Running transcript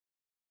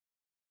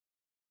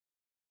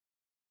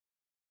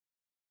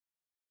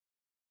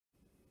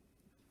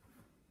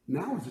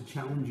Now is a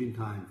challenging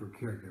time for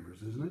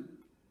caregivers, isn't it?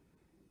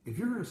 If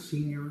you're a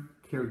senior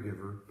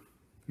caregiver,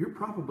 you're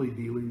probably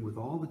dealing with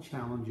all the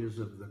challenges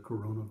of the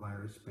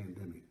coronavirus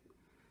pandemic.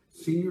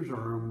 Seniors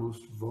are our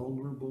most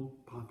vulnerable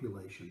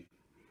population,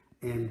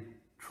 and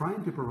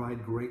trying to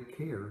provide great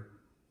care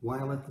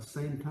while at the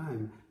same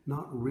time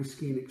not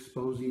risking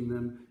exposing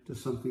them to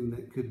something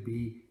that could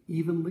be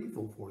even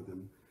lethal for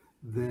them,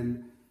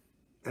 then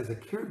as a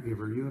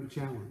caregiver, you have a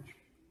challenge.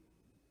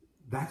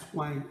 That's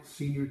why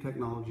Senior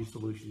Technology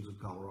Solutions of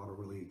Colorado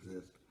really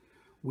exist.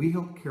 We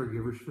help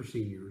caregivers for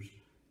seniors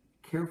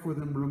care for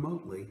them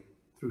remotely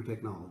through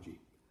technology.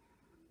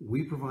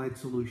 We provide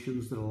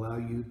solutions that allow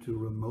you to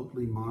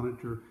remotely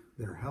monitor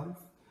their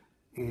health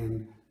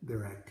and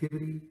their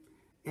activity,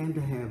 and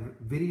to have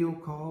video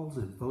calls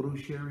and photo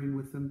sharing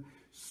with them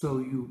so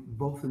you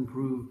both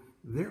improve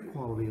their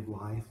quality of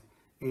life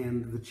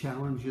and the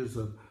challenges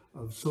of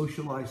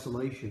social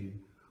isolation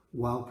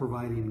while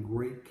providing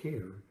great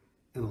care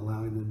and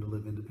allowing them to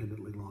live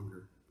independently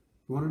longer.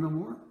 Want to know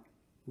more?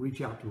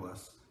 Reach out to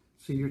us,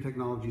 Senior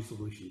Technology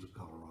Solutions of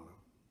Colorado.